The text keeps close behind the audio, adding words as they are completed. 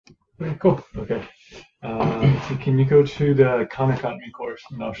Okay, cool. Okay. So can you go to the Khan Academy course,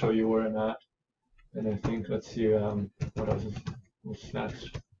 and I'll show you where I'm at. And I think let's see what else is what's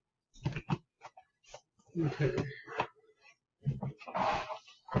next. Okay.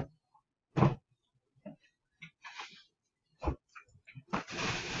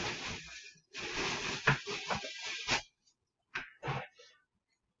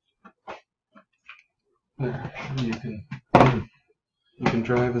 There, you can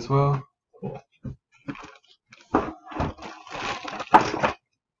drive as well. Cool.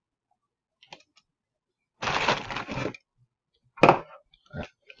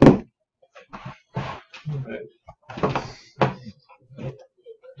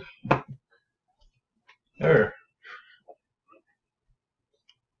 There.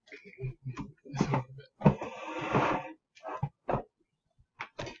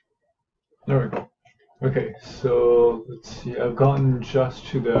 There we go. Okay, so let's see. I've gotten just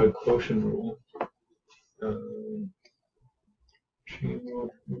to the quotient rule. Chain rule,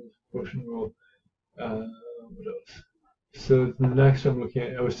 quotient rule. What else? So next I'm looking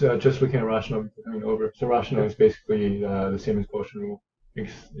at, I was just looking at rational before coming over. So rational is basically the same as quotient rule.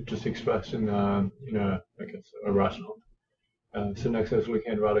 It's just expressed in I guess, a rational. So next I was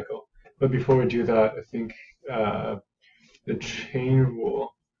looking at radical. But before we do that, I think the chain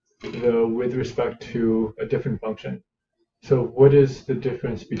rule, with respect to a different function. So what is the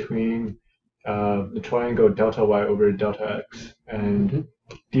difference between the triangle delta y over delta x and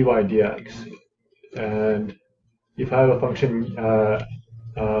dy dx? And if I have a function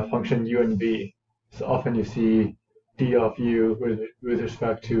function u and v, so often you see d of u with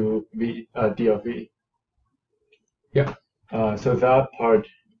respect to v d of v. Yeah. So that part,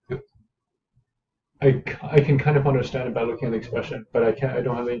 I can kind of understand it by looking at the expression, but I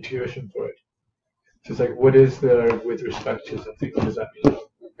don't have the intuition for it. So it's like, what is there with respect to something? What does that mean?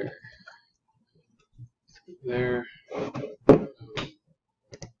 Okay. There.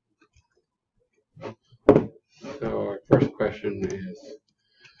 So our first question is,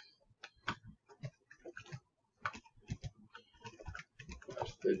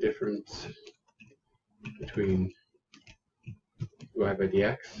 what's the difference between y by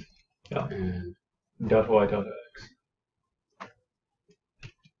dx and delta y delta x?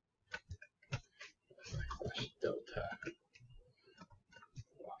 Delta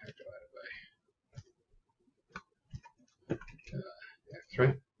y divided by x,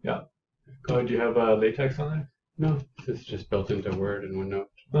 right? Yeah. Oh, do you have latex on there? No, this is just built into Word and OneNote.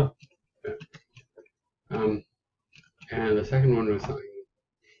 Huh. Yeah. And the second one was something.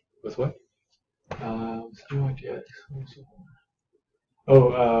 Was what?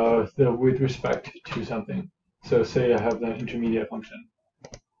 With respect to something. So say I have the intermediate function,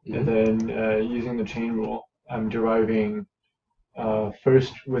 and then using the chain rule, I'm deriving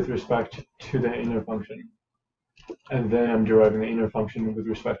first with respect to the inner function, and then I'm deriving the inner function with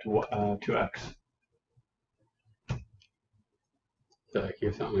respect to x. So like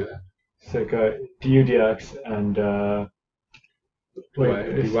here's something like that. It's like du dx and dy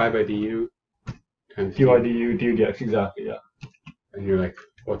by du times dy du du dx, exactly, yeah. And you're like,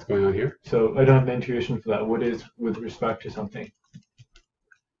 what's going on here? So I don't have the intuition for that. What is with respect to something?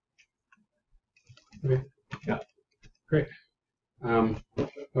 Okay. Yeah. Great. All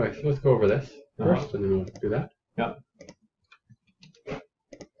right, so let's go over this first, and then we'll do that. Yeah.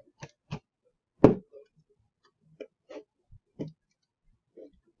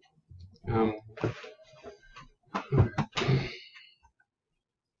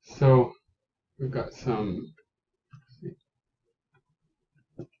 So we've got some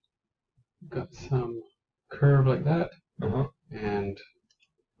curve like that, and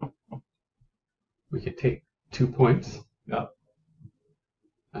we could take 2 points,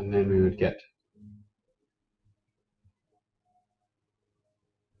 and then we would get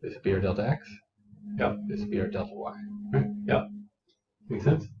this would be our delta x, this would be our delta y, right? Yeah. Makes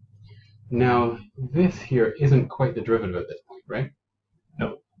sense? Now, this here isn't quite the derivative at this point, right?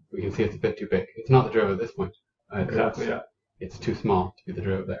 No. We can see it's a bit too big. It's not the derivative at this point. Exactly, yeah. It's too small to be the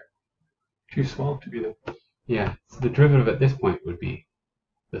derivative there. Too small to be the... Yeah, so the derivative at this point would be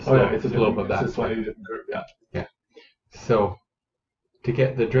the slope, it's a slope of that. It's a slightly different curve, yeah. Yeah. So, to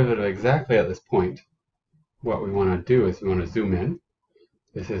get the derivative exactly at this point, what we want to do is we want to zoom in.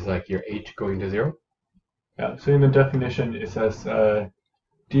 This is like your h going to 0. Yeah, so in the definition it says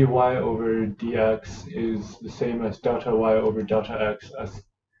dy over dx is the same as delta y over delta x as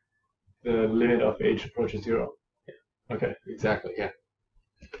the limit of h approaches 0. Yeah. Okay. Exactly, yeah.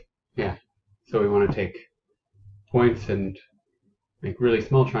 Yeah. So we want to take points and make really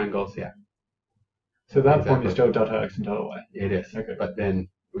small triangles, yeah. So that point is still delta x and delta y. It is. Okay. But then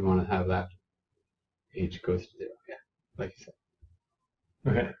we want to have that h goes to 0. Yeah, like you said.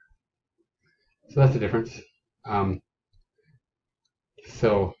 Okay. So that's the difference.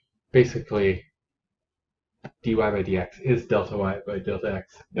 So basically, dy by dx is delta y by delta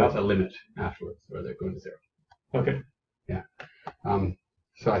x with a limit afterwards, where they're going to 0. Okay. Yeah.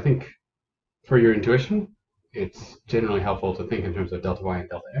 So I think for your intuition, it's generally helpful to think in terms of delta y and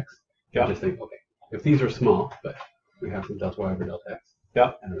delta x. Yeah. Just think, okay, if these are small, but we have some delta y over delta x.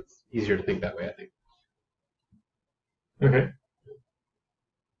 Yeah. And it's easier to think that way, I think. Okay.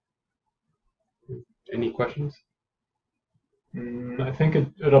 Any questions? I think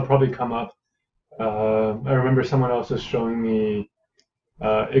it'll probably come up. I remember someone else was showing me.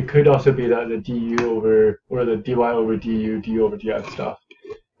 It could also be that the du over, or the dy over du over dx stuff.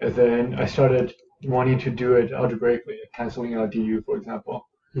 And then I started wanting to do it algebraically, canceling out du, for example.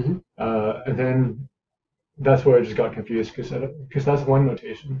 Mm-hmm. And then that's where I just got confused because that's one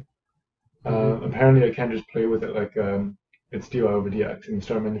notation. Apparently, I can't just play with it like it's dy over dx and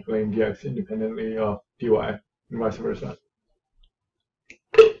start manipulating dx independently of dy and vice versa.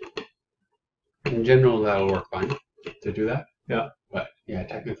 In general, that'll work fine to do that. Yeah. But yeah,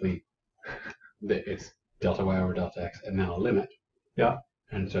 technically, it's delta y over delta x and now a limit. Yeah.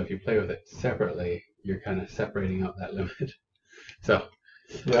 And so if you play with it separately, you're kind of separating out that limit. So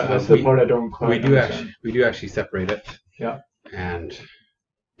yeah, that's the part I don't quite understand. We do actually separate it. Yeah. And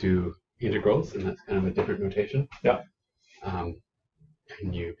do integrals, and that's kind of a different notation. Yeah.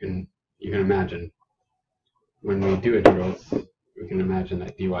 And you can imagine when we do integrals, we can imagine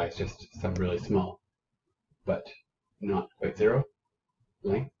that dy is just some really small, but not quite 0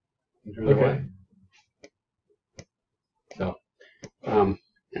 length in terms of y.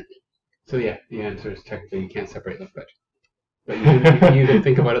 So yeah, the answer is technically you can't separate them, but you can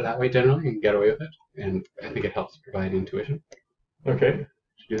think about it that way generally and get away with it, and I think it helps provide intuition. Okay.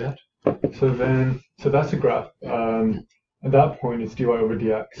 To do that. So that's a graph. At that point, it's dy over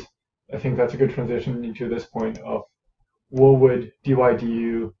dx. I think that's a good transition into this point of what would dy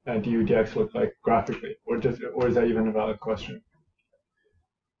du and du dx look like graphically, or is that even a valid question?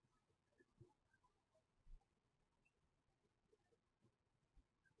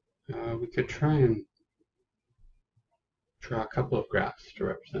 We could try and draw a couple of graphs to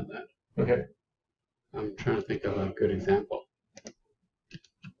represent that. Okay. I'm trying to think of a good example.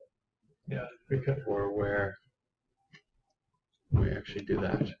 Yeah, we could. Or where we actually do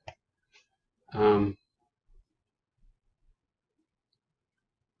that.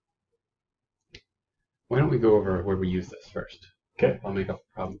 Why don't we go over where we use this first? Okay. I'll make up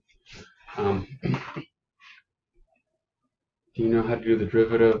a problem. Do you know how to do the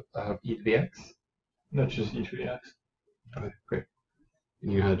derivative of e to the x? That's just e to the x. Okay, great.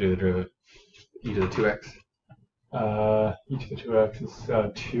 And you know how to do the derivative of e to the 2x? E to the 2x is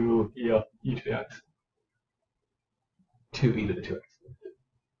 2 e to the x. 2 e to the 2x.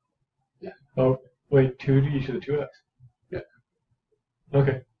 Yeah. Oh, wait, 2 e to the 2x? Yeah.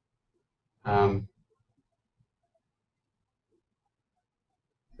 Okay.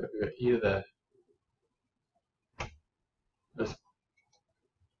 So we got e to the... Let's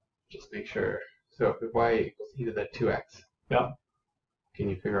just make sure. So if y equals e to the 2x. Yeah. Can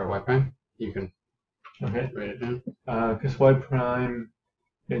you figure out y prime? You can write it down. Because y prime,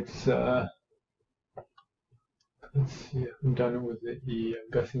 it's let's see, I'm done with the e. I'm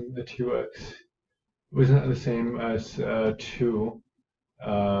guessing the 2x wasn't the same as 2.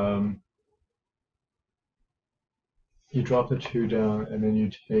 You drop the 2 down, and then you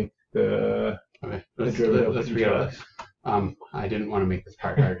take the derivative. Let's forget about this. I didn't want to make this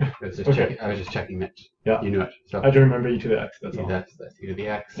part hard. I was just checking. I was just checking that you knew it. So I do remember e to the x. That's all. That's e to the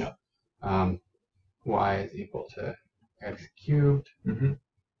x. Yeah. Y is equal to x cubed. Mm-hmm.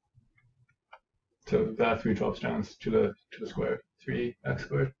 So that 3 drops down to the square. 3x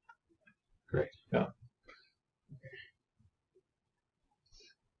squared. Great. Yeah. Okay.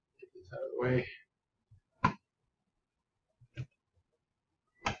 Get this out of the way.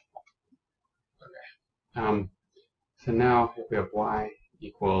 Okay. So now if we have y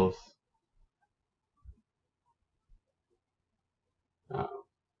equals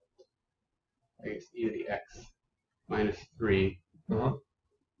I guess e to the x minus 3 power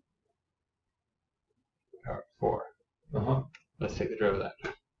 4. Let's take the derivative of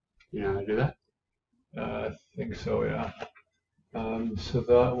that. You know how to do that? I think so, yeah. So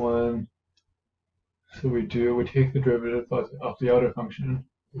that one, so we take the derivative of the outer function.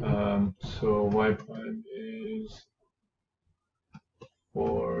 So y prime is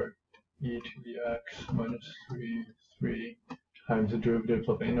 4 e to the x minus 3 times the derivative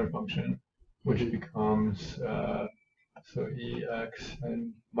of the inner function, which becomes So ex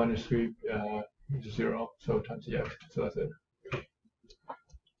and minus 3 is 0, so times ex. So that's it.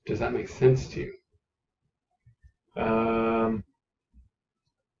 Does that make sense to you?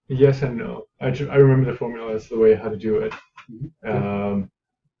 Yes and no. I remember the formula as the way how to do it.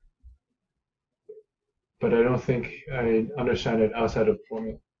 But I don't think I understand it outside of the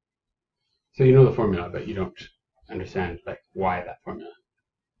formula. So you know the formula, but you don't understand like why that formula.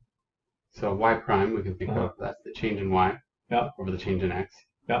 So y prime we can think of that's the change in y over the change in x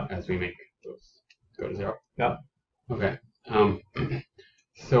as we make those go to 0. Yeah. Okay.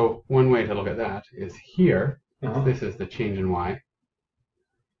 So one way to look at that is here. This is the change in y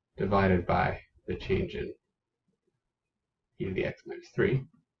divided by the change in e to the x minus 3.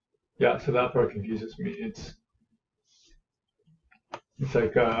 Yeah, so that part confuses me. It's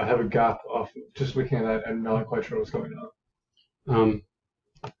like I have a gap of just looking at that. I'm not quite sure what's going on.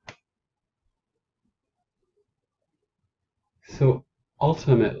 So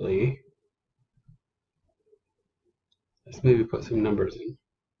ultimately, let's maybe put some numbers in.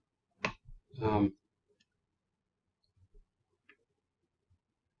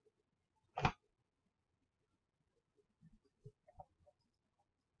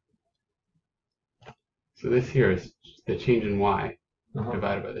 So this here is the change in y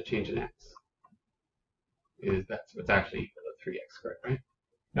divided by the change in x. That's what's actually equal to 3x squared, right?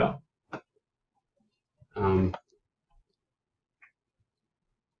 Yeah.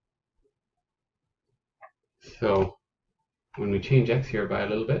 So when we change x here by a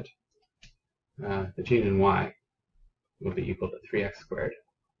little bit, the change in y will be equal to 3x squared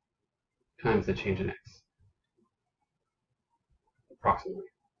times the change in x. Approximately.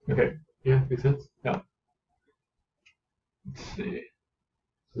 Okay. Yeah, makes sense? Yeah. Let's see.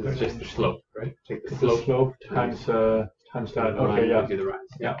 So it's just the slope, right? Take the slope times that. Okay, yeah. Do the rise.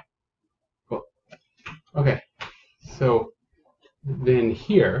 Yeah. Cool. Okay. So then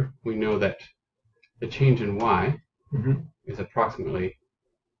here we know that the change in y is approximately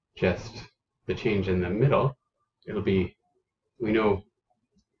just the change in the middle. It'll be, we know,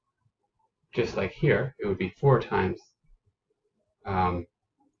 just like here, it would be 4 times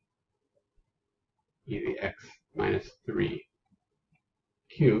e to the x minus 3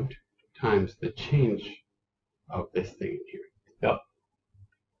 cubed times the change of this thing in here. Yep.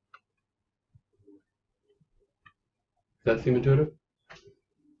 Does that seem intuitive?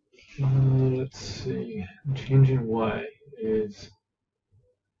 Let's see. Changing y is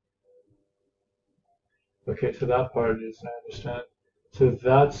okay. So that part is I understand. So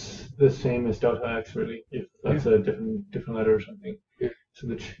that's the same as delta x, really. If that's a different letter or something. Yeah. So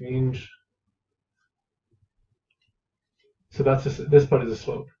the change. So that's this part is the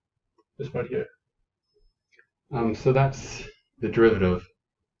slope. This part here. So that's the derivative.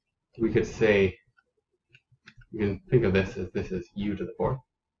 We could say, you can think of this as u to the 4th.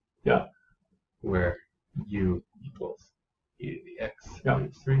 Yeah. Where u equals e to the x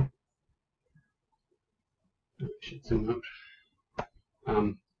minus 3. I should zoom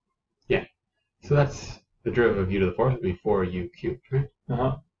out. Yeah. So that's the derivative of u to the 4th would be 4u cubed, right?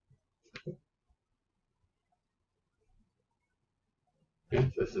 Yeah,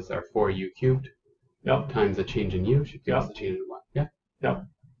 so this is our 4u cubed. Yep. Times the change in u should give us the change in y. Yeah? Yep.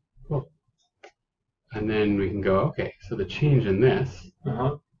 Cool. And then we can go, okay, so the change in this,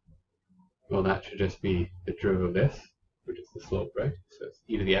 well, that should just be the derivative of this, which is the slope, right? So it's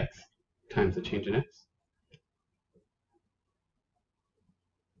e to the x times the change in x.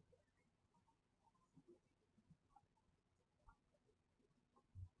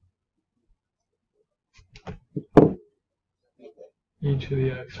 E to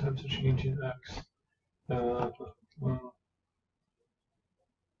the x times the change in x.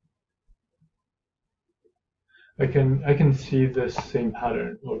 I can see this same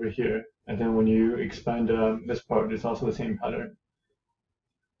pattern over here, and then when you expand this part, it's also the same pattern.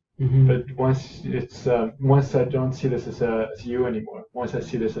 But once it's once I don't see this as u anymore, once I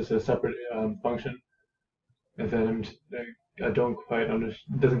see this as a separate function, and then I don't quite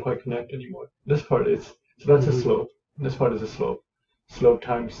understand. It doesn't quite connect anymore. This part is so that's a slope. This part is a slope. Slope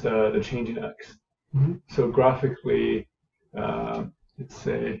times the change in x. So graphically, let's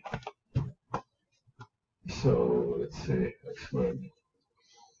say. So let's say x squared.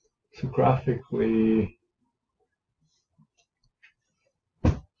 So graphically,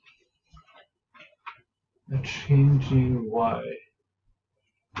 the changing y.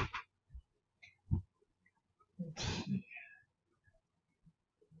 Let's see.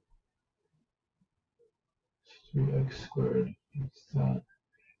 3x squared is that.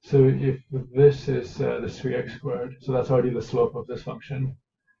 So if this is the 3x squared, so that's already the slope of this function,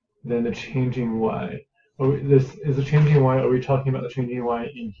 then the changing y. This is the changing y. Are we talking about the changing y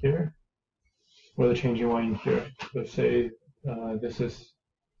in here, or the changing y in here? Let's say this is.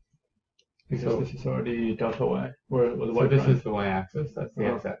 Because this is already delta y, or the y. So this prime. is the y-axis. That's the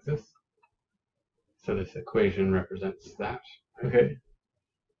x-axis. So this equation represents that. Okay.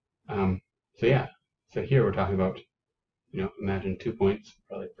 So yeah. So here we're talking about, imagine 2 points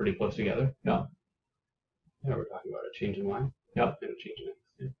probably pretty close together. Yeah. Yeah, we're talking about a change in y. Yeah. And a change in x.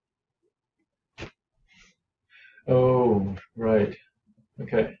 Yeah. Oh, right.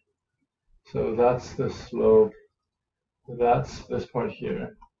 Okay. So that's the slope. That's this part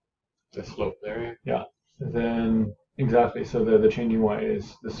here. The slope there. Yeah. And then exactly. So the changing y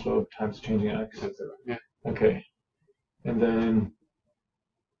is the slope times changing x. Yeah. Okay. And then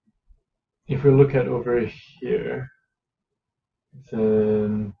if we look at over here,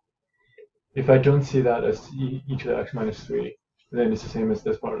 then if I don't see that as e to the x minus 3, then it's the same as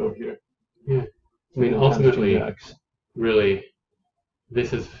this part over here. Yeah. I mean, ultimately, really,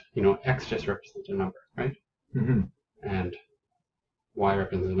 this is, x just represents a number, right? Mm-hmm. And y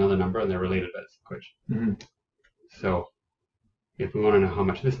represents another number, and they're related by this equation. Mm-hmm. So if we want to know how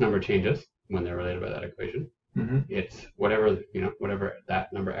much this number changes when they're related by that equation, mm-hmm. it's whatever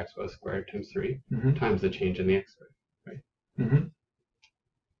that number x was squared times 3 mm-hmm. times the change in the x squared, right? Mm-hmm.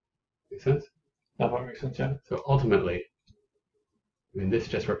 Make sense? That part makes sense, yeah. So ultimately, this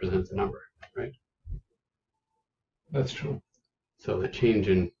just represents a number, right? That's true. So the change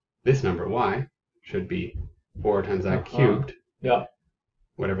in this number y should be 4 times that cubed. Yeah.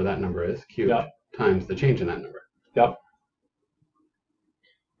 Whatever that number is, cubed, yeah. times the change in that number. Yep.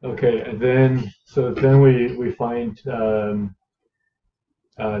 Okay, and then we find the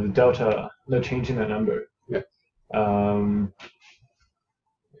delta, the change in that number. Yeah.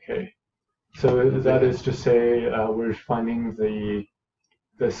 Okay. So that is to say we're finding the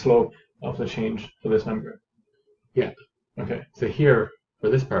slope of the change for this number. Yeah. Okay. So here, for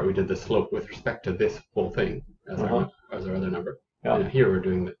this part, we did the slope with respect to this whole thing as our other number. Yeah. And here we're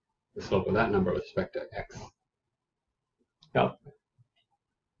doing the slope of that number with respect to x. Yeah.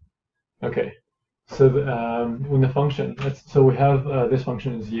 Okay. So when the function, so we have this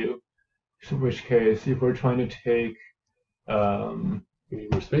function is u, in which case if we're trying to take You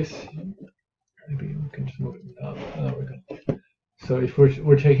need more space? maybe we can just move it up. There we go. So if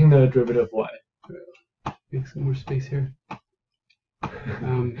we're taking the derivative of y. Make some more space here.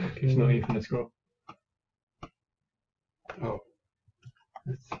 There's no infinite scroll. Oh.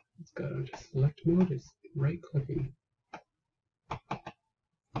 It's got to just select mode. It's right clicking.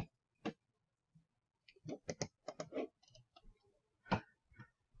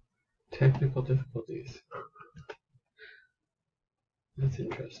 Technical difficulties. That's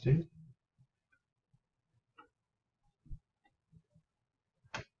interesting.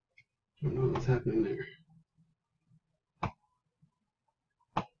 Don't know what's happening there.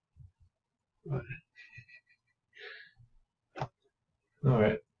 What? All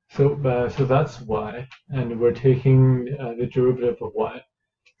right. So that's y, and we're taking the derivative of y,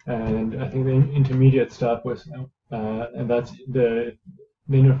 and I think the intermediate step was, and that's the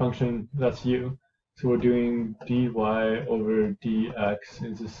linear function. That's u. So we're doing dy over dx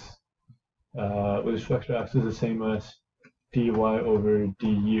is this with respect to x is the same as dy over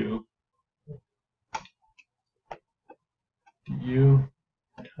du. Du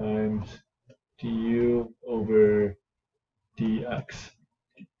times du over dx.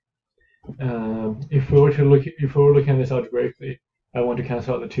 If we were looking at this algebraically, I want to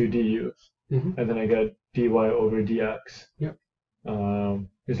cancel out the two du's, and then I get dy over dx. Yep.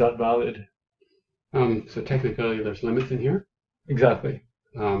 Is that valid? So technically, there's limits in here. Exactly.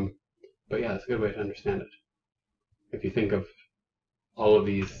 But yeah, that's a good way to understand it. If you think of all of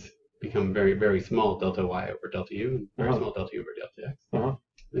these become very, very small delta y over delta u, and very small delta u over delta x,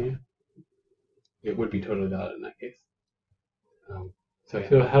 then yeah, it would be totally valid in that case. So yeah.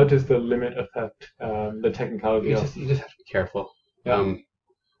 So how does the limit affect the technicality? You just have to be careful. Yeah.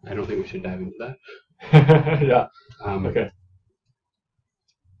 I don't think we should dive into that. Yeah. Okay.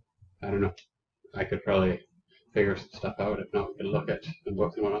 I don't know. I could probably figure some stuff out. If not, we could look at the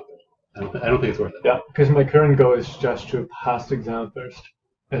books and whatnot. I don't think it's worth it. Yeah, because my current goal is just to pass the exam first,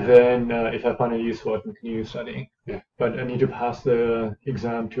 and then if I find it useful, I can continue studying. Yeah. But I need to pass the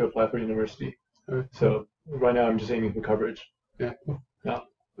exam to apply for university. Right. So right now I'm just aiming for coverage. Yeah. Cool. Yeah.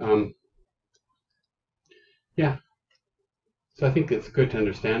 Yeah. So I think it's good to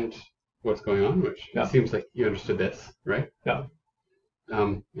understand what's going on, which it seems like you understood this, right? Yeah.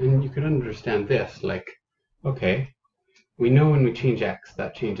 And you could understand this, like, okay, we know when we change x,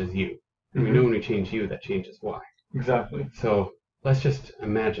 that changes u. And we know when we change u, that changes y. Exactly. So let's just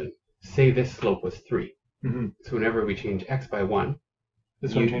imagine, say this slope was 3. Mm-hmm. So whenever we change x by 1,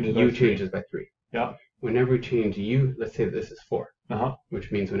 This one changes by u 3. changes by 3. Yeah. Whenever we change u, let's say that this is 4, Uh-huh.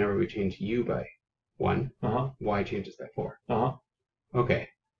 which means whenever we change u by 1, Uh-huh. y changes by 4. Uh-huh. Okay.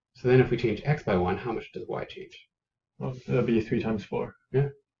 So then if we change x by 1, how much does y change? Well, that'd be 3 times 4. Yeah.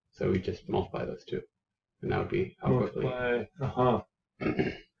 So we just multiply those two. And that would be how quickly. Multiply. Uh-huh.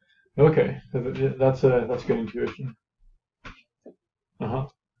 Okay. So that's good intuition. Uh-huh.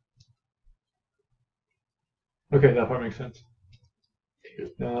 Okay, that part makes sense.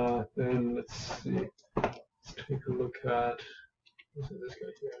 Then let's see. Let's take a look at this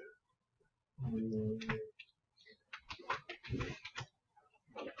guy here.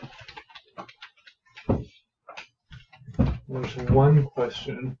 There's one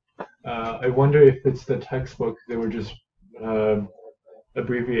question. I wonder if it's the textbook they were just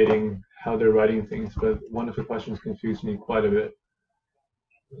abbreviating how they're writing things, but one of the questions confused me quite a bit.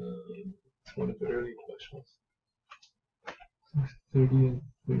 It's one of the early questions. 30 and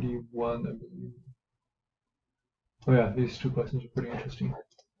 31, I believe. Oh yeah, these two questions are pretty interesting.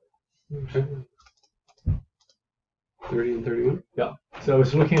 Okay. 30 and 31? Yeah. So I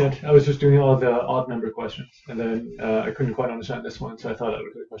was just doing all the odd number questions, and then I couldn't quite understand this one, so I thought I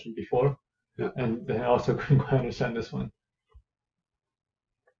would do the question before. Yeah. And then I also couldn't quite understand this one.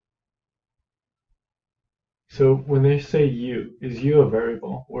 So when they say u, is u a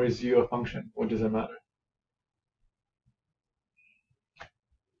variable or is u a function? What does it matter?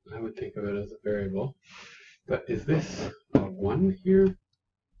 I would think of it as a variable. But is this a 1 here?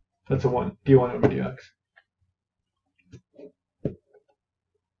 That's a 1. d1 over dx.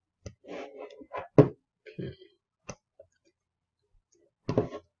 Okay.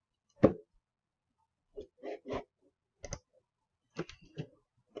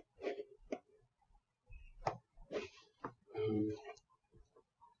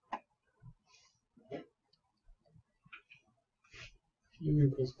 U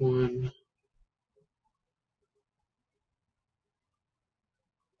equals 1.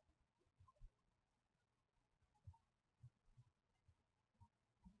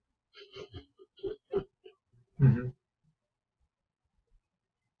 Mm-hmm.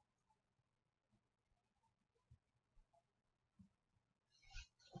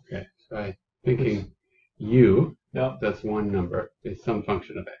 Okay, so I'm thinking u, Yeah. that's one number, is some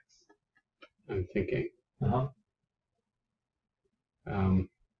function of x. I'm thinking. Uh-huh.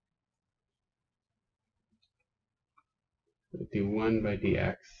 d1 by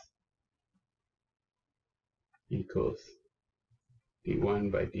dx equals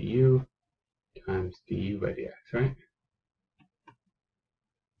d1 by du times du by dx, right?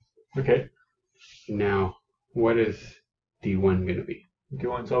 Okay. Now, what is d1 going to be?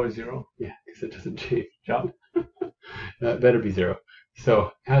 d1's always 0. Yeah, because it doesn't change. Yeah. That better be 0.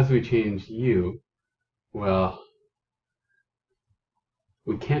 So, as we change u, well,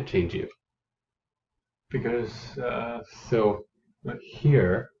 we can't change u. Because So,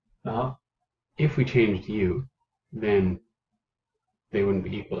 here, uh-huh. if we changed u, then they wouldn't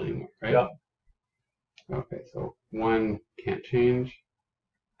be equal anymore, right? Yeah. Okay, so 1 can't change,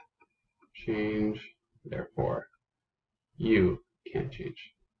 therefore u can't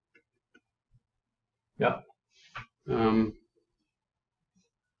change. Yeah. And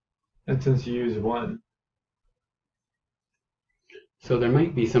since u is 1. So there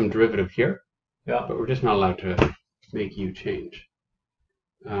might be some derivative here, Yeah. but we're just not allowed to make u change.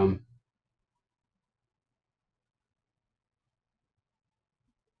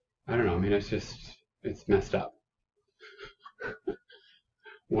 I don't know, I mean, it's messed up.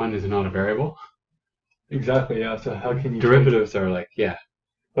 1 is not a variable. Exactly, yeah. So how can you derivatives are like, yeah.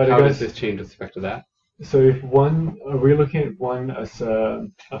 But how does this change with respect to that? So if we're looking at 1 as a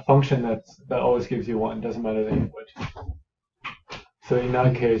function that always gives you 1, doesn't matter the input. So in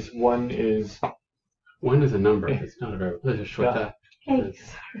that case, 1 is... 1 is a number, it's not a variable. Let's just short that. Hey,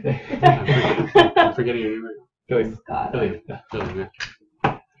 I'm forgetting your name. Billion. Billion, yeah.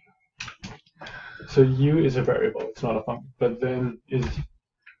 So u is a variable, it's not a function. But then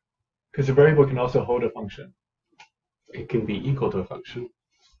because a variable can also hold a function. It can be equal to a function.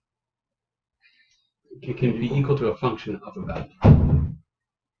 It can be equal to a function of a value.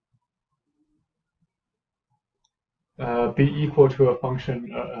 Be equal to a function,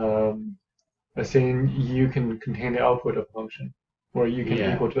 saying u can contain the output of a function, or u can be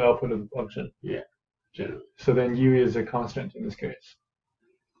equal to the output of a function. Yeah, generally. So then u is a constant in this case.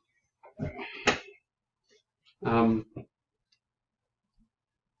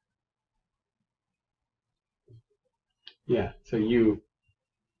 Yeah, so u,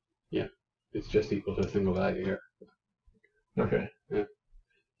 it's just equal to a single value here. Okay. Yeah.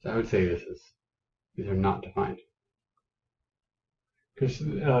 So I would say this is These are not defined. Because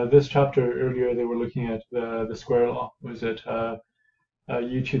this chapter earlier they were looking at the square law. Was it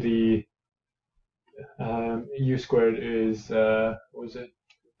u to the u squared is was it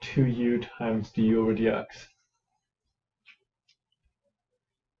 2u times du over dx?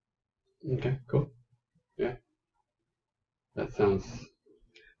 Okay, cool. Yeah, that sounds.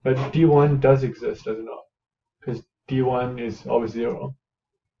 But d1 does exist, does it not? Because d1 is always 0.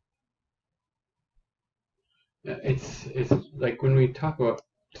 Yeah, it's like when we talk about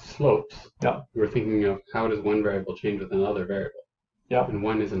slopes, Yeah. we're thinking of how does one variable change with another variable. Yeah. And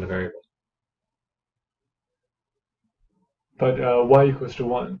one isn't a variable. But y equals to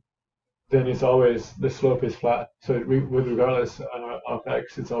 1, then it's always, the slope is flat. So with regardless of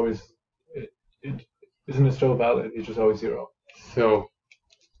x, it's always, it isn't it still valid? It's just always 0. So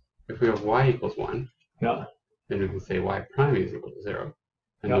if we have y equals 1, Yeah. then we can say y prime is equal to 0.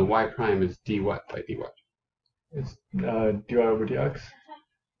 And Yeah. the y prime is dy by dy. It's dy over dx.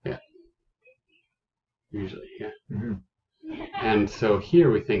 Yeah. Usually, yeah. Mm-hmm. And so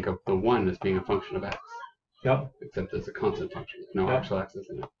here we think of the 1 as being a function of x. Yeah. Except it's a constant function. There's no Yeah. actual x's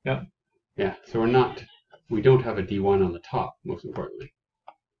in it. Yeah. Yeah. So we don't have a d1 on the top, most importantly.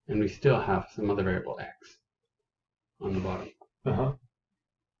 And we still have some other variable x on the bottom. Uh-huh.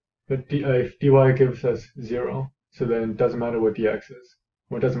 But if dy gives us 0, so then it doesn't matter what dx is.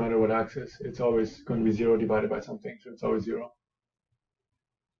 Or it doesn't matter what x is. It's always going to be 0 divided by something, so it's always 0.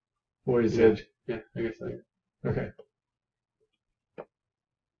 Or is it? Yeah, I guess so. Okay.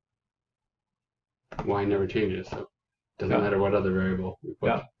 Y never changes, so it doesn't Yeah. matter what other variable we put.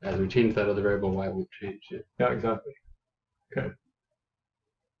 Yeah. As we change that other variable, y won't change. Yeah. Yeah, exactly. Okay.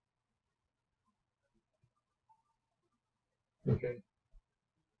 Okay.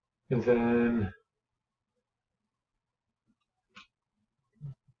 And then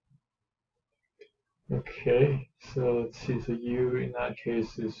okay, so let's see. So u in that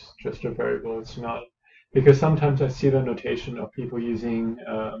case is just a variable. It's not, because sometimes I see the notation of people using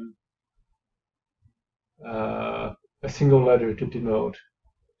a single letter to denote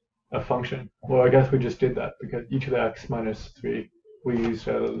a function. Well, I guess we just did that because e to the x minus 3. We used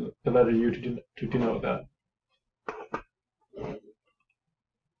the letter u to denote that.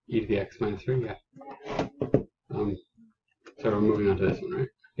 E to the x minus 3, yeah. So we're moving on to this one, right?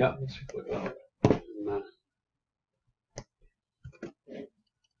 Yeah, let's take a look at that.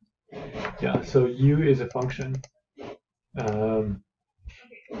 Yeah, so u is a function.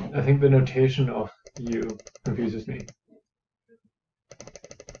 I think the notation of u confuses me.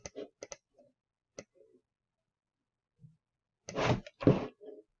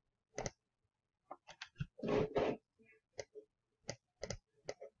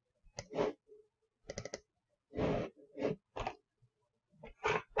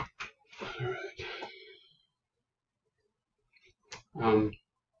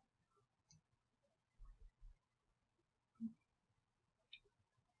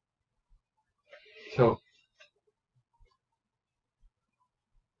 So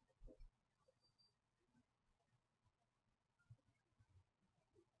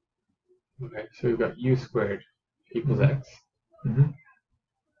okay, so we've got u squared equals x. Mm-hmm.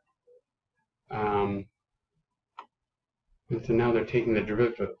 And so now they're taking the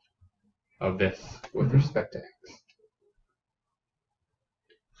derivative of this with respect to x.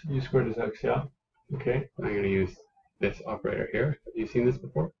 So u squared is x, yeah. Okay. I'm going to use this operator here. Have you seen this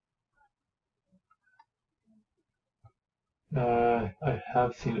before? I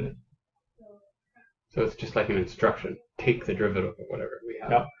have seen it. So it's just like an instruction. Take the derivative of whatever we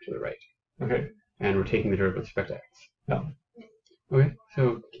have to the right. Okay. And we're taking the derivative with respect to x. Yeah. Okay,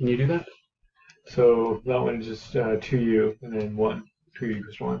 so can you do that? So that one is just 2u and then 1. 2u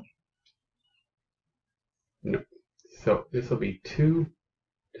equals 1. No. So this will be 2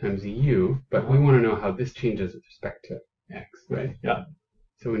 times u, but we want to know how this changes with respect to x, right? Yeah.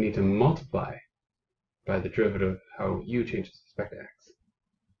 So we need to multiply by the derivative of how u changes with respect to x.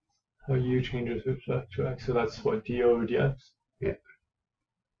 How u changes with respect to x, so that's what, d over dx? Yeah.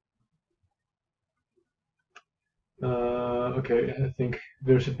 Okay, I think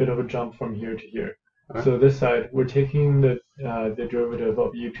there's a bit of a jump from here to here. Okay. So this side, we're taking the derivative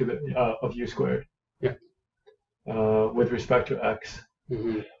of u to the of u squared. Yeah. With respect to x.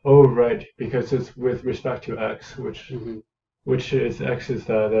 Mm-hmm. Oh, right, because it's with respect to x, which Mm-hmm. which is x is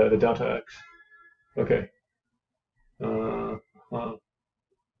the delta x. Okay. So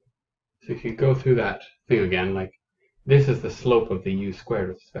if you go through that thing again, like this is the slope of the u squared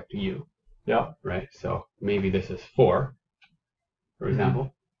with respect to u. Yeah. Right? So maybe this is 4, for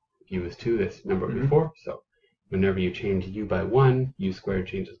example. If u is 2, this number would be 4. So whenever you change u by 1, u squared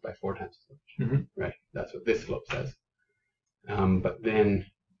changes by 4 times as much. Mhm. Right? That's what this slope says. But then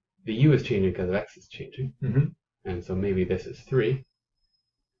the u is changing because x is changing. Mhm. And so maybe this is 3.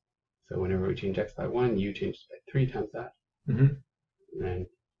 So whenever we change x by 1, u changes by 3 times that. Mhm. And then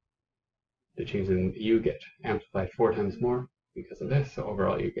the change in u get amplified 4 times more because of this. So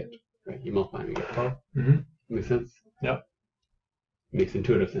overall you get, right, you multiply and you get 12. Mhm. Makes sense? Yeah. Makes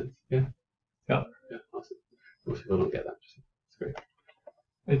intuitive sense. Yeah? Yeah. Yeah, awesome. Most people don't get that. It's great.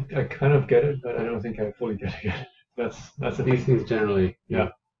 I kind of get it, but I don't think I fully get it yet. That's the These thing. things generally, you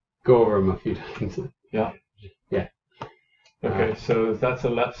Yeah. go over them a few times. Yeah. Yeah. Okay, so that's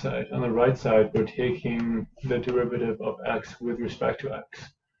the left side. On the right side, we're taking the derivative of x with respect to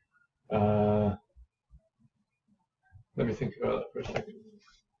x. Let me think about that for a second.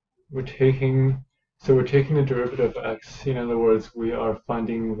 We're taking the derivative of x. In other words, we are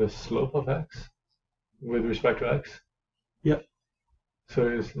finding the slope of x with respect to x. Yep.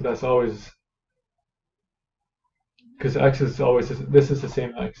 So that's always, because x is always, this is the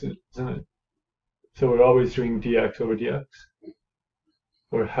same x, isn't it? So we're always doing dx over dx.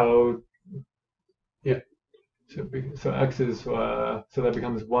 Or how? Yeah. So x is so that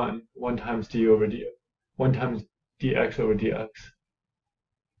becomes 1 times d over dx, 1 times dx over dx,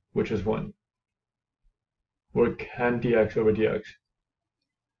 which is 1. Or can dx over dx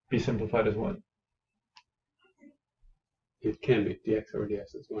be simplified as 1? It can be. Dx over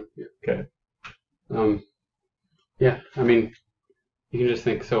dx is 1. Yeah. Okay. Yeah, I mean, you can just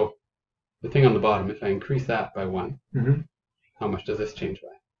think, so the thing on the bottom, if I increase that by 1, Mhm. how much does this change by?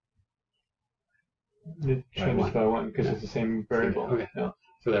 It changes by 1 because Yeah. it's the same variable. Okay. Yeah.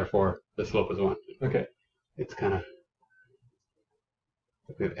 So therefore, the slope is 1. Okay. It's kind of,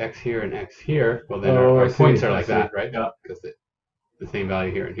 if we have x here and x here, well then Oh, our I see, points are I like see. that, right? Yeah. Because the same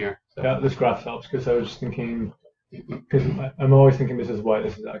value here and here. So Yeah, this graph helps because I was just thinking, because I'm always thinking this is y,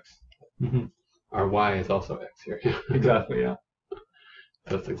 this is x. our y is also x here. Exactly. Yeah.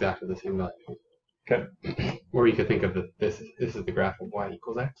 So it's exactly the same value. Okay. Or you could think of this is the graph of y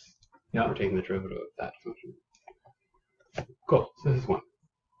equals x. Yeah. We're taking the derivative of that function. Cool. So this is 1.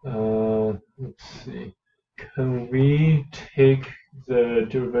 Let's see. Can we take the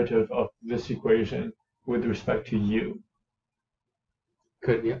derivative of this equation with respect to u?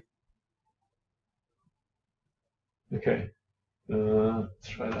 Could, yeah. Okay. Let's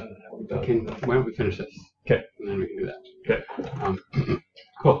try that. Why don't we finish this? Okay. And then we can do that. Okay.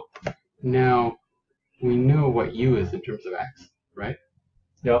 Cool. Now, we know what u is in terms of x, right?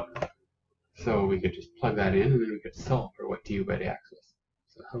 Yep. So we could just plug that in, and then we could solve for what du by dx is.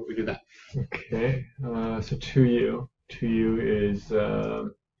 So how would we do that? Okay. So 2u. 2u is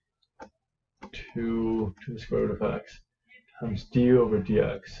 2 to the square root of x times du over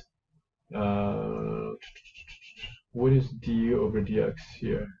dx. What is du over dx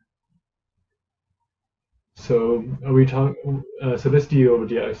here? So are we talking? So this du over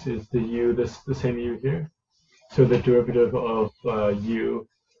dx is the u, the same u here. So the derivative of u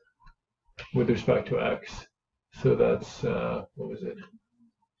with respect to x. So that's what was it?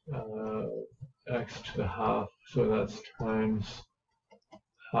 X to the half. So that's times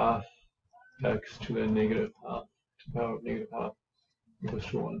half x to the negative half to the power of negative half equals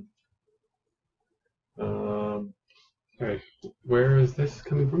to 1. Sorry, where is this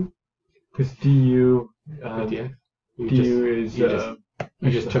coming from? Because du dx? du is you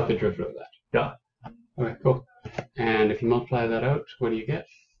just took the half. derivative of that. Yeah. Okay, cool. And if you multiply that out, what do you get?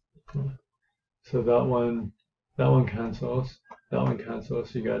 So that one cancels. That one cancels.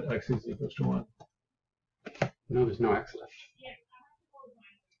 So you got x is equals to 1. No, there's no x left.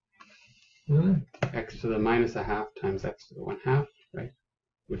 Really? X to the minus a half times x to the 1/2, right?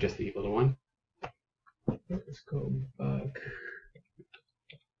 Would just be equal to 1. Let's go back.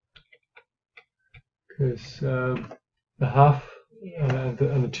 Because the half and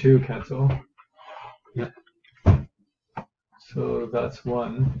the 2 cancel. Yeah. So that's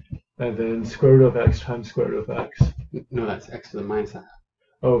 1. And then square root of x times square root of x. No, that's x to the minus a half.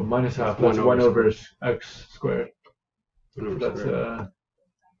 Oh, minus half. That's That's 1 1 over over x squared. 1 over That's square.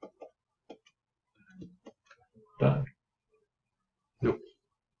 that. Nope.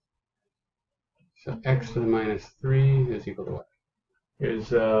 So x to the minus 3 is equal to what?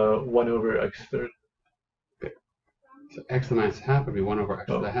 Is 1 over x third. Good. So x to the minus half would be 1 over x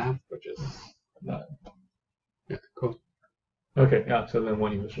to Oh. the half, which is that. Yeah, cool. Okay, yeah. So then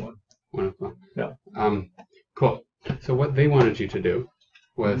 1 equals 1. 1 of 1. Yeah. Cool. So what they wanted you to do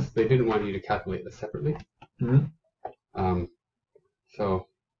was they didn't want you to calculate this separately. Mm-hmm. So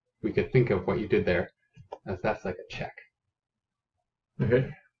we could think of what you did there as that's like a check.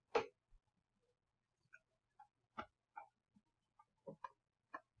 Okay.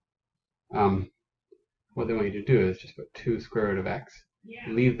 what they want you to do is just put 2 square root of x,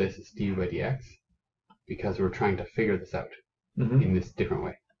 leave this as du by dx, because we're trying to figure this out in this different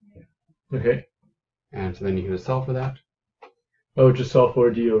way. Okay. And so then you can just solve for that. Oh, just solve for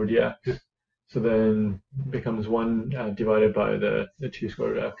d over dx. Yeah. So then it becomes 1 divided by the 2 square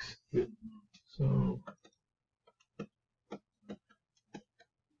root of x. Yeah. So.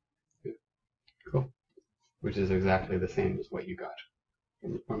 Cool. Which is exactly the same as what you got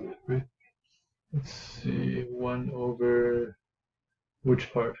from the formula, right? Let's see, 1 over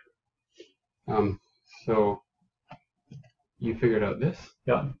which part? So you figured out this?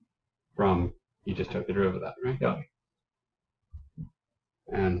 Yeah. From, you just took the derivative of that, right? Yeah.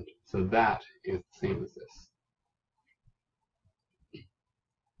 And so that is the same as this.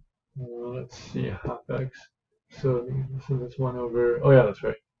 Let's see, half x. So that's 1 over, oh yeah, that's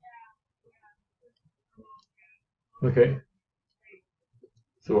right. Okay.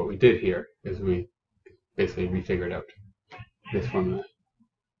 So what we did here is we basically refigured out this formula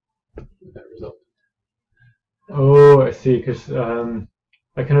with that result. Oh, I see, because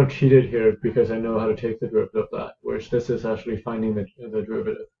I kind of cheated here because I know how to take the derivative of that, whereas this is actually finding the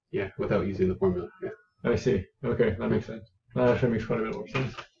derivative. Yeah, without using the formula. Yeah. I see. Okay, that makes sense. That actually makes quite a bit more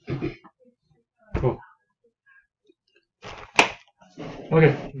sense. Cool.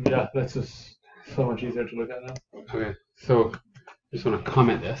 Okay, yeah, that's just so much easier to look at now. Okay, so I just want to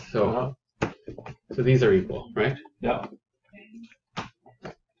comment this. So, so these are equal, right? Yeah.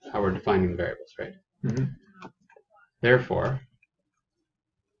 How we're defining the variables, right? Mm-hmm. Therefore,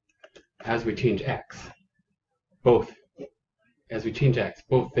 as we change x, both this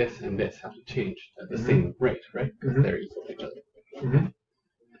and this have to change at the same rate, right? Because they're equal to each other.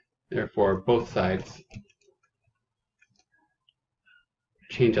 Therefore, both sides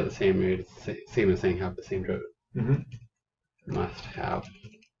change at the same rate. It's the same as saying have the same derivative. Must have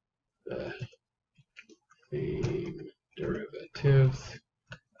the same derivatives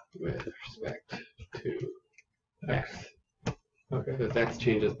with respect to x. Okay. So if x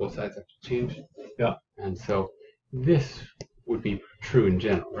changes, both sides have to change. Yeah. And so this would be true in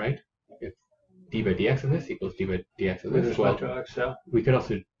general, right? If d by dx of this equals d by dx of With this, respect to x, yeah. we could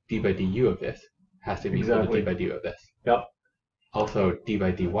also d by du of this has to be equal to d by du of this. Yeah. Also, d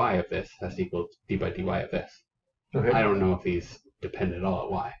by dy of this has to equal d by dy of this. Okay. I don't know if these depend at all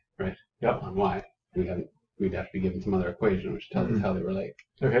on y, right? Yeah. On y, we'd have to be given some other equation which tells us how they relate.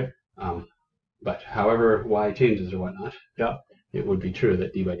 Okay. But however y changes or whatnot, yeah, it would be true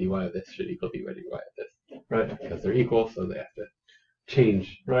that d by dy of this should equal d by dy of this. Right. Because they're equal, so they have to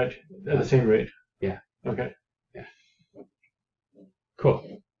change. Right. At the same rate. Yeah. Okay. Yeah.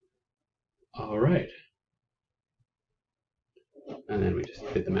 Cool. All right. And then we just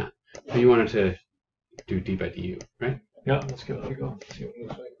did the math. So you wanted to do d by du, right? Yeah, let's give it a go. See what it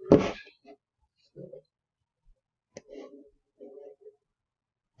looks like.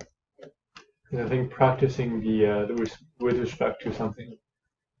 Right. I think practicing the with respect to something,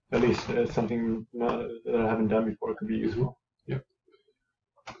 at least something that I haven't done before, could be useful. Yep.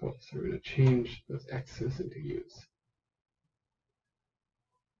 Cool. So we're going to change those x's into u's.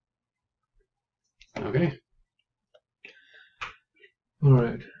 Okay. All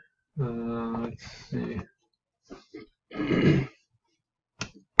right. Let's see. Okay,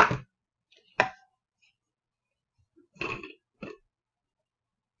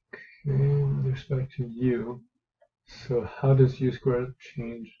 with respect to u. So how does u squared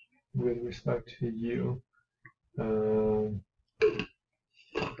change with respect to u?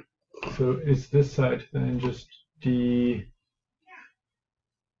 So is this side then just d?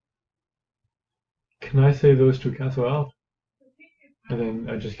 Can I say those two cancel out? And then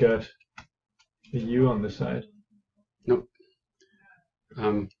I just get the u on this side? Nope.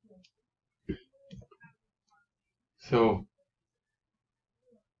 So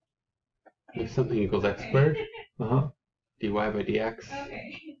if something equals x squared, dy by dx,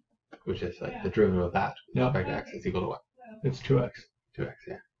 which is like the derivative of that with respect to x, is equal to what? It's 2x. 2x,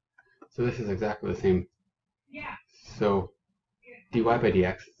 yeah. So this is exactly the same. So dy by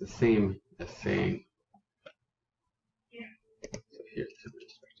dx is the same as saying, so here with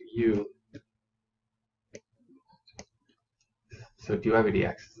respect to u, so dy by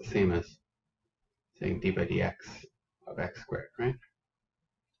dx is the same as saying d by dx of x squared, right?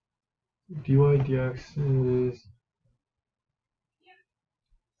 dy dx is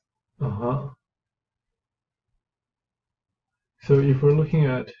So if we're looking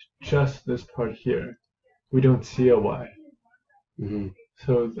at just this part here, we don't see a y.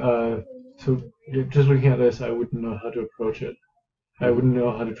 So just looking at this, I wouldn't know how to approach it. I wouldn't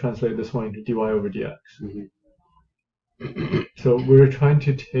know how to translate this one into dy over dx. So we're trying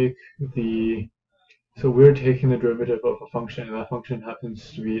to take the, so we're taking the derivative of a function, and that function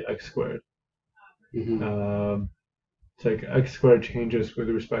happens to be x squared. It's like x squared changes with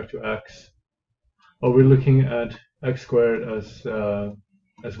respect to x. Oh, we're looking at x squared as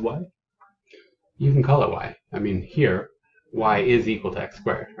y? You can call it y. I mean, here, y is equal to x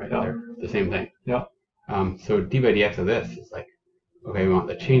squared, right? Yeah. They're the same thing. Yeah. So d by dx of this is like, okay, we want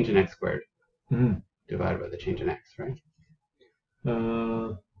the change in x squared Mm-hmm. divided by the change in x, right?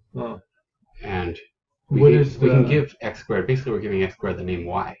 Oh. And What we is can the- give x squared, basically we're giving x squared the name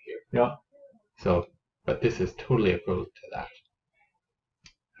y here. Yeah. So, but this is totally equivalent to that.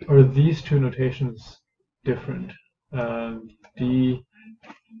 Are these two notations different?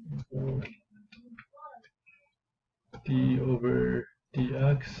 D over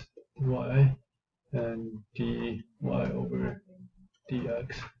dx y and dy over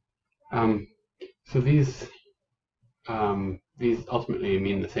dx. So these ultimately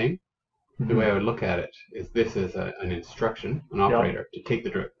mean the same. The way I would look at it is this is an instruction, an operator, to take the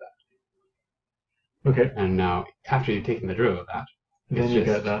derivative of that. Okay. And now, after you've taken the derivative of that, Then it's you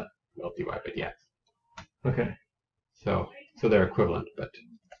just, get that. well, dy by dx. Okay. So they're equivalent, but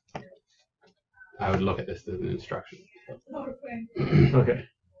I would look at this as an instruction. Okay.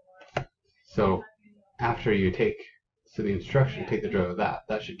 So after you take, so the instruction, take the derivative of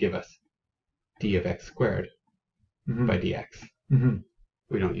that should give us d of x squared Mm-hmm. by dx. Mm-hmm.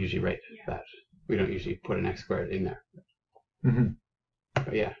 We don't usually write that. We don't usually put an x squared in there. Mm-hmm.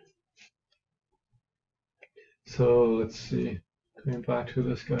 But yeah. So let's see. Coming back to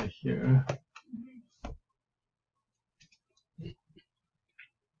this guy here.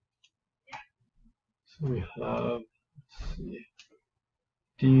 So we have, let's see,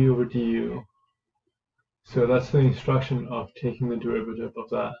 d over du. So that's the instruction of taking the derivative of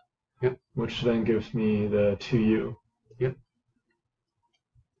that. Yep. Which then gives me the 2u. Yep.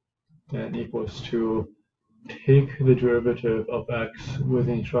 And equals to take the derivative of x with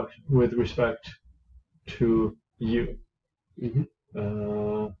instruction with respect to u.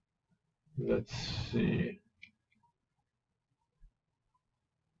 Mm-hmm. Let's see.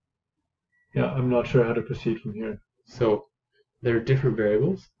 Yeah, I'm not sure how to proceed from here. So there are different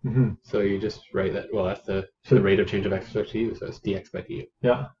variables. Mm-hmm. So you just write that, well, that's the So- rate of change of x with respect to u, so it's dx by du.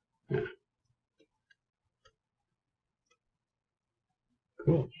 Yeah. Yeah.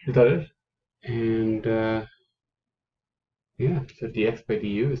 Cool. Is that it? And yeah, so dx by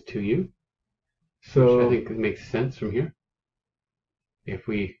du is 2u, So which I think makes sense from here. If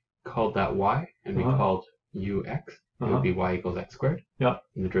we called that y and we called u x, it would be y equals x squared. Yeah.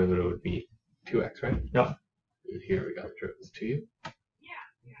 And the derivative would be 2x, right? Yeah. And here we got the derivative is 2u.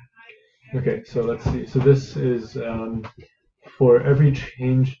 Okay, so let's see. So this is for every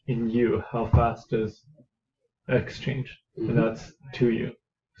change in u, how fast does x change? And that's 2u.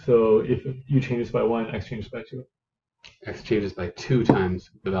 So if u changes by 1, x changes by 2. X changes by 2 times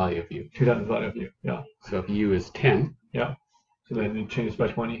the value of u. 2 times the value of u, yeah. So if u is 10, So then it changes by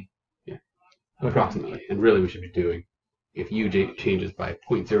 20. Yeah. Okay. Approximately. And really we should be doing, if u changes by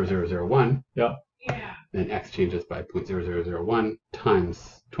 0.0001, then x changes by 0.0001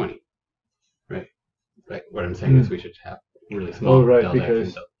 times 20. Right? Right. What I'm saying is we should have really small Oh, right, delta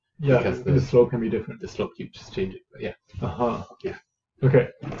because x, because the slope can be different. the slope keeps changing. But yeah. Uh-huh. Yeah. Okay,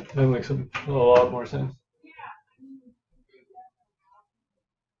 that makes a lot more sense.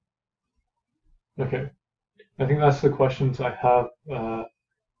 Okay, I think that's the questions I have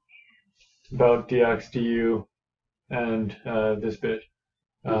about dx, du, and this bit.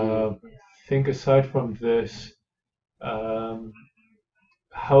 I think aside from this, how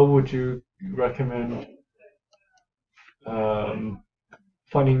would you recommend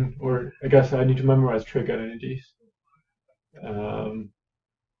finding, or I guess I need to memorize trig identities. Can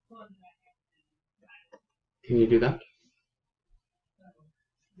you do that?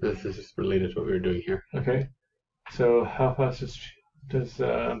 This is just related to what we were doing here. Okay, so how fast does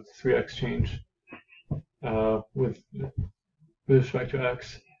 3x change with respect to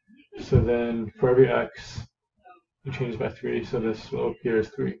x? So then for every x, it changes by 3, so this slope here is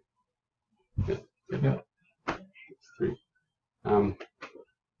 3. Yeah. It's 3.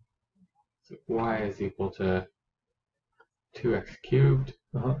 So y is equal to 2x cubed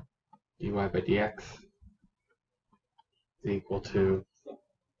dy by dx is equal to,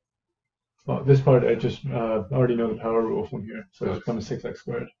 Well, this part I just already know the power rule from here, so it's become 6x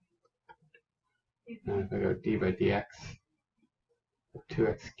squared. if I go d by dx of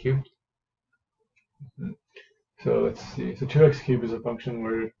 2x cubed. So let's see. So 2x cubed is a function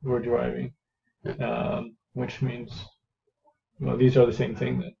we're deriving, which means, well, these are the same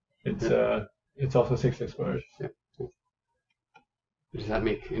thing. Then it's also 6x squared. Yeah. Does that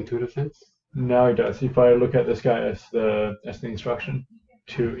make intuitive sense? Now it does. If I look at this guy as the instruction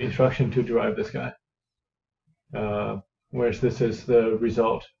to derive this guy, whereas this is the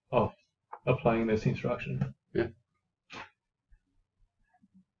result of applying this instruction. Yeah.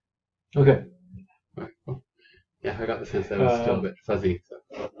 Okay. Right, cool. Yeah, I got the sense that it was still a bit fuzzy.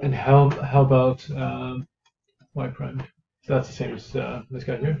 So. And how about y prime? So that's the same as this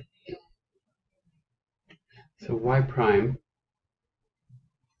guy here. So y prime.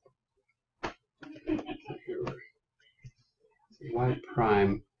 Y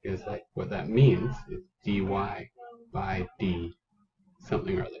prime is like what that means is dy by d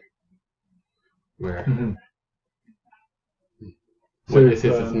something or other. Where what this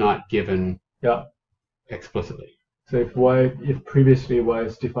is not given explicitly. So if previously y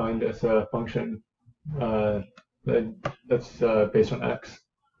is defined as a function that's based on x,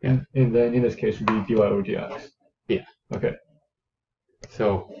 and then in this case would be dy over dx. Yeah. Okay.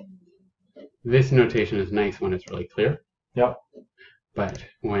 So this notation is nice when it's really clear. Yeah. But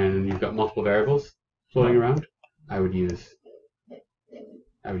when you've got multiple variables floating around, I would use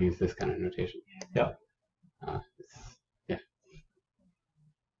this kind of notation. Yeah. Yeah.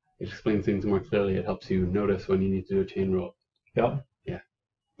 It explains things more clearly. It helps you notice when you need to do a chain rule. Yeah. Yeah.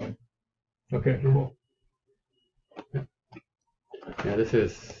 Okay. Cool. Yeah. This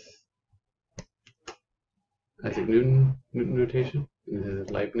is Isaac Newton notation. And this is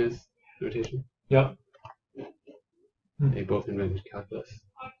Leibniz notation. Yeah. They both invented calculus.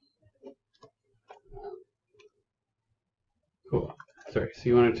 Cool. Sorry. So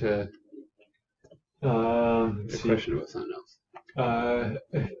you wanted to a question about something else.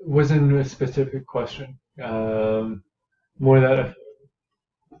 It wasn't a specific question. More that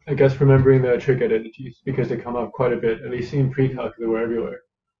I guess remembering the trig identities because they come up quite a bit. At least in pre-calc, they were everywhere.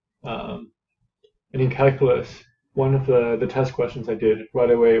 And in calculus, one of the test questions I did right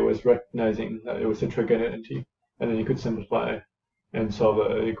away was recognizing that it was a trig identity, and then you could simplify and solve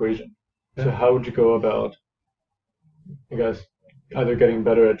the equation. Yeah. So how would you go about, I guess, either getting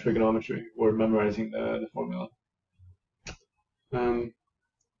better at trigonometry or memorizing the formula?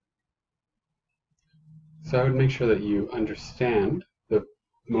 So I would make sure that you understand the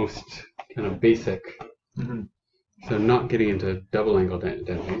most kind of basic. So not getting into double angle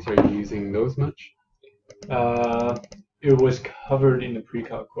identities. Are you using those much? It was covered in the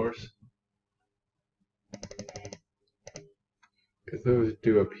pre-calc course. Because those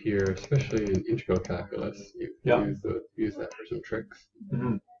do appear, especially in integral calculus. You use that for some tricks.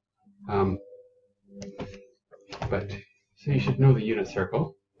 But so you should know the unit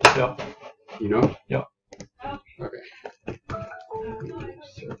circle. Yeah. You know? Yeah. Okay. Unit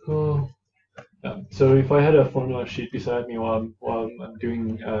circle. Yeah. So if I had a formula sheet beside me while I'm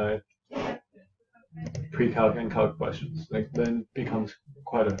doing pre-calc and calc questions, then it becomes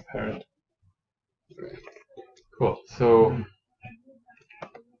quite apparent. Okay. Cool. So.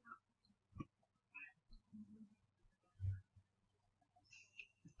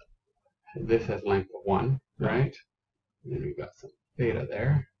 This has length of 1, right? And then we've got some theta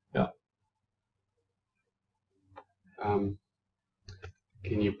there. Yeah.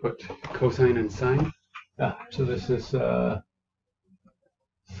 Can you put cosine and sine? Yeah. So this is sine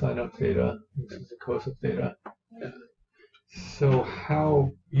of theta. This is the cos of theta. Yeah. So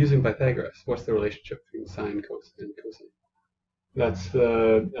how, using Pythagoras, what's the relationship between sine, cos, and cosine? That's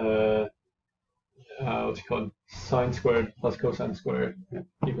the what's it called? Sine squared plus cosine squared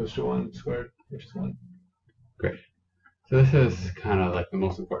equals to 1 squared, which is 1. Great. So this is kind of like the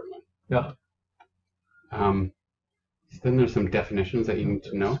most important one. Yeah. So then there's some definitions that you need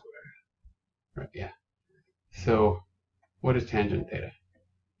to know. Right. Yeah. So what is tangent theta?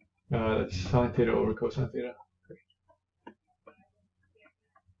 That's sine theta over cosine theta. Great.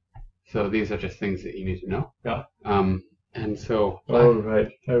 So these are just things that you need to know. Yeah. And so. Right.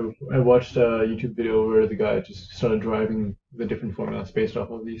 I watched a YouTube video where the guy just started driving the different formulas based off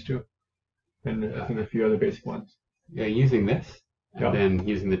of these two, and I think a few other basic ones. Yeah, using this, and then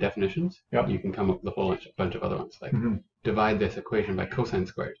using the definitions, you can come up with a whole bunch of other ones. Like divide this equation by cosine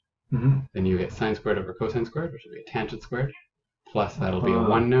squared. Then you get sine squared over cosine squared, which will be a tangent squared. Plus that'll be a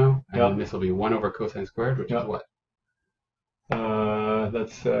 1 now, and then this will be 1 over cosine squared, which is what?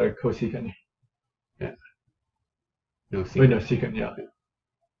 That's cosecant. Yeah. No, secant. Wait, no, secant, yeah.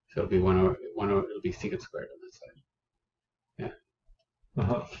 So it'll be 1 over, it'll be secant squared on this side.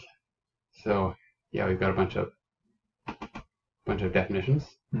 Yeah. So, yeah, we've got a bunch of definitions.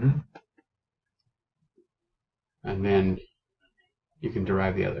 And then you can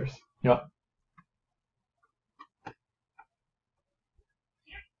derive the others. Yeah.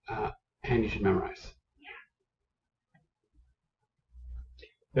 And you should memorize.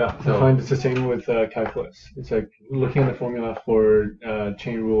 Yeah, I So- find it's the same with calculus. It's like looking at the formula for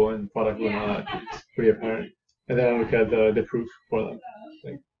chain rule and product rule and all that. It's pretty apparent. And then I look at the proof for them.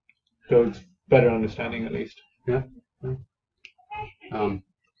 Like, so it's better understanding at least. Yeah,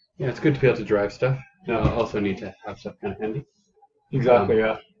 it's good to be able to derive stuff. Yeah. Also need to have stuff kind of handy. Exactly.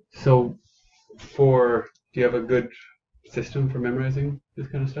 Yeah. So, do you have a good system for memorizing this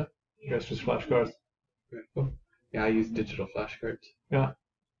kind of stuff? I guess just flashcards. Okay, cool. Yeah, I use digital flashcards. Yeah.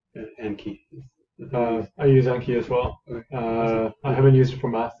 And key. I use Anki as well. Okay. I haven't used it for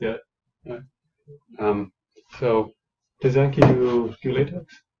math yet. So Does Anki do LaTeX?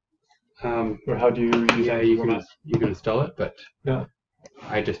 Or how do you use yeah, Anki for math? you can install it, but Yeah.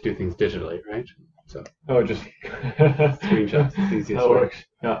 I just do things digitally, right? So Oh, just screenshots is the easiest That way. works.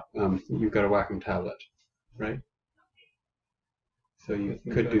 Yeah. You've got a Wacom tablet, right? So you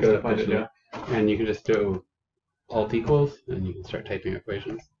could I do gotta stuff find it, digitally, and you can just do alt equals, and you can start typing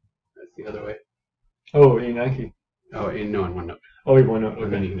equations. That's the other way. Oh, in Anki. Oh, in OneNote, Oh, in OneNote.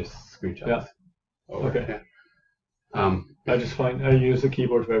 and then Okay. you can just screenshot. Yeah. Over. Okay. Yeah. I just find I use the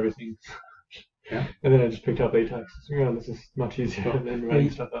keyboard for everything. Yeah. And then I just picked up LaTeX. So, yeah, this is much easier Cool. than writing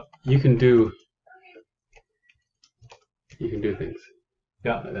stuff up. You can do things.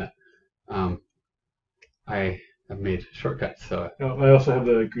 Yeah. Like that. I have made shortcuts, so No, I also have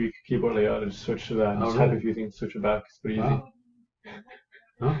the Greek keyboard layout. I just switch to that and Oh, just type really? a few things, switch it back. It's pretty easy. wow.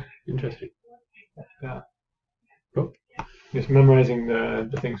 Oh, interesting. Just memorizing the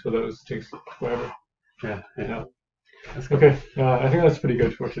things for those takes forever. Yeah. Yeah. That's cool. Okay, I think that's pretty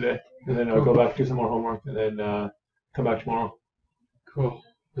good for today. And then I'll Cool. go back, do some more homework, and then come back tomorrow. Cool.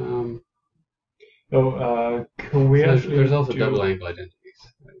 Can we So actually there's also do- double angle identities.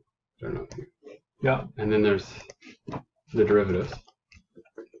 I don't know. Yeah. And then there's the derivatives.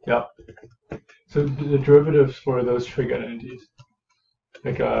 So the derivatives for those trig identities,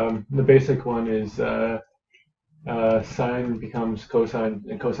 like the basic one is sine becomes cosine,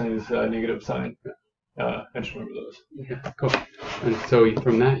 and cosine is negative sine. I just remember those. Okay, cool. And so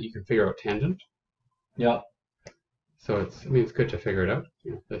from that you can figure out tangent. Yeah. So it's good to figure it out.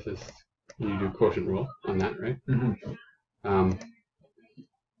 This is you do quotient rule on that, right? Mm-hmm.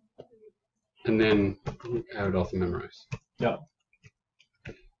 And then I would also memorize. Yeah.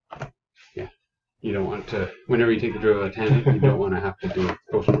 Yeah. You don't want to, whenever you take the derivative of tangent, you don't want to have to do a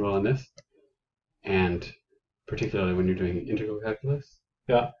quotient rule on this. And particularly when you're doing integral calculus.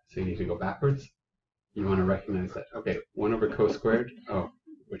 Yeah. So you need to go backwards. You want to recognize that, okay, 1 over cos squared,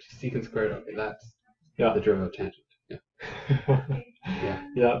 which is secant squared, okay, that's the derivative of tangent. Yeah.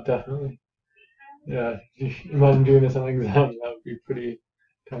 Yeah, definitely. Yeah, imagine doing this on an exam. That would be pretty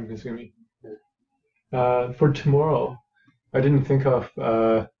time consuming. For tomorrow, I didn't think of,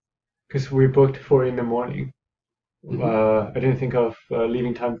 because we booked for in the morning, I didn't think of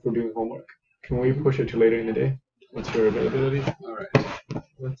leaving time for doing homework. Can we push it to later in the day? What's your availability? All right.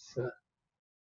 Let's